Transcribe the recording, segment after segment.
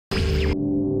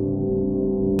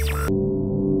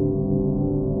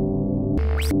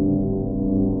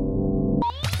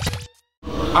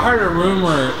I heard a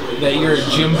rumor that you're a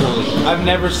gym bully. I've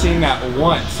never seen that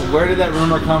once. Where did that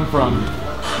rumor come from?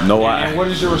 No, and what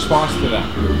is your response to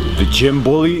that? The gym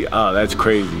bully? Oh, that's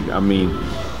crazy. I mean,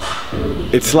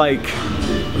 it's like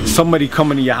somebody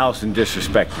coming to your house and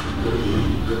disrespecting.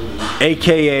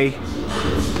 AKA,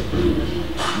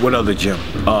 what other gym?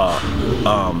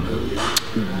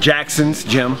 Jackson's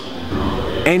gym.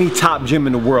 Any top gym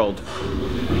in the world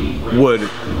would,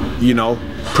 you know,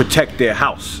 protect their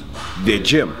house, their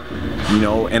gym, you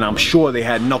know, and I'm sure they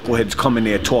had knuckleheads coming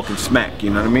there talking smack, you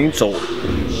know what I mean? So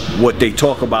what they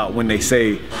talk about when they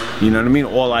say, you know what I mean,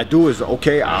 all I do is,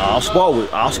 okay, I'll spar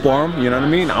them, you know what I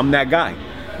mean? I'm that guy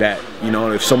that, you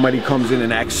know, if somebody comes in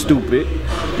and acts stupid,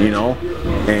 you know,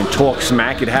 and talk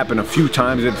smack, it happened a few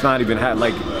times, it's not even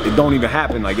like, it don't even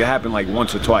happen, like it happened like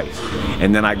once or twice,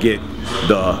 and then I get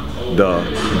the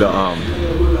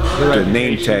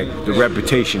name tag, the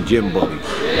reputation, gym bully.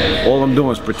 All I'm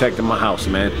doing is protecting my house,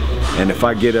 man. And if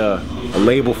I get a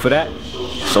label for that,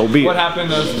 so be it. What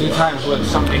happened those 2 times? What,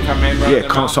 somebody come in?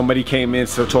 Yeah, somebody came in,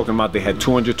 still talking about they had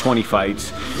 220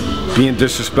 fights, being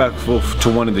disrespectful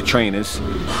to one of the trainers.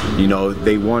 You know,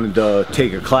 they wanted to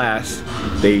take a class,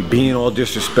 they being all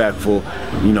disrespectful.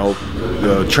 You know,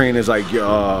 the trainer's like, you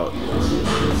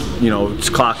know, it's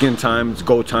clock in time, it's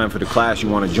go time for the class. You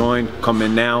want to join? Come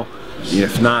in now.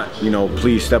 If not, you know,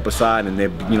 please step aside. And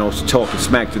they're, you know, talking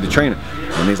smack to the trainer.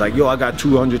 And he's like, yo, I got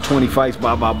 220 fights,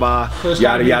 blah, blah, blah, so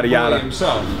yada, yada, yada.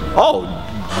 Himself. Oh,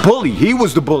 bully. He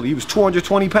was the bully. He was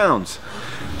 220 pounds.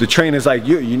 The trainer's like,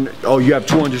 oh, you have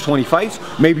 220 fights?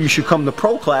 Maybe you should come to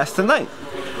pro class tonight.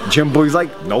 Gym bully's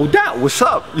like, no doubt. What's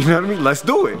up? You know what I mean? Let's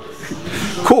do it.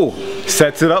 Cool.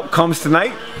 Sets it up, comes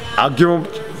tonight. I'll give him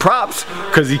props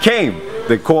because he came.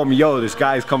 They called me, yo, this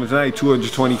guy's coming tonight,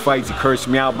 220 fights, he cursed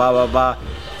me out, blah, blah, blah.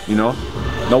 You know,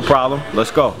 no problem,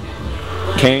 let's go.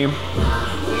 Came,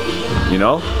 you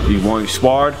know, he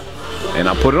sparred, and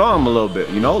I put it on him a little bit,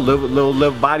 you know,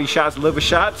 little body shots, liver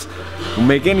shots, will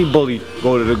make any bully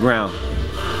go to the ground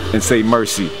and say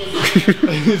mercy.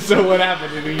 So what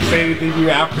happened? Did he say anything to you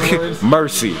afterwards?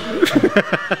 Mercy.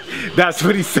 That's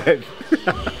what he said.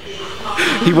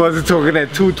 He wasn't talking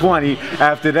at 220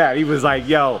 after that. He was like,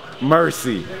 yo,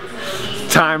 mercy,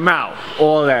 time out,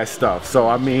 all that stuff. So,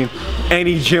 I mean,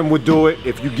 any gym would do it.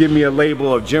 If you give me a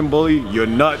label of gym bully, you're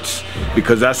nuts.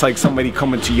 Because that's like somebody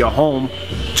coming to your home,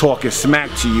 talking smack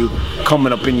to you,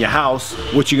 coming up in your house.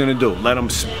 What you gonna do? Let them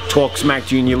talk smack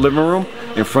to you in your living room?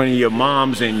 In front of your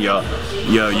moms and your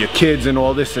kids and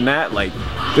all this and that? Like,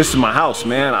 this is my house,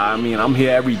 man. I mean, I'm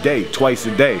here every day, twice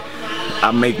a day.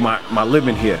 I make my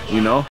living here, you know?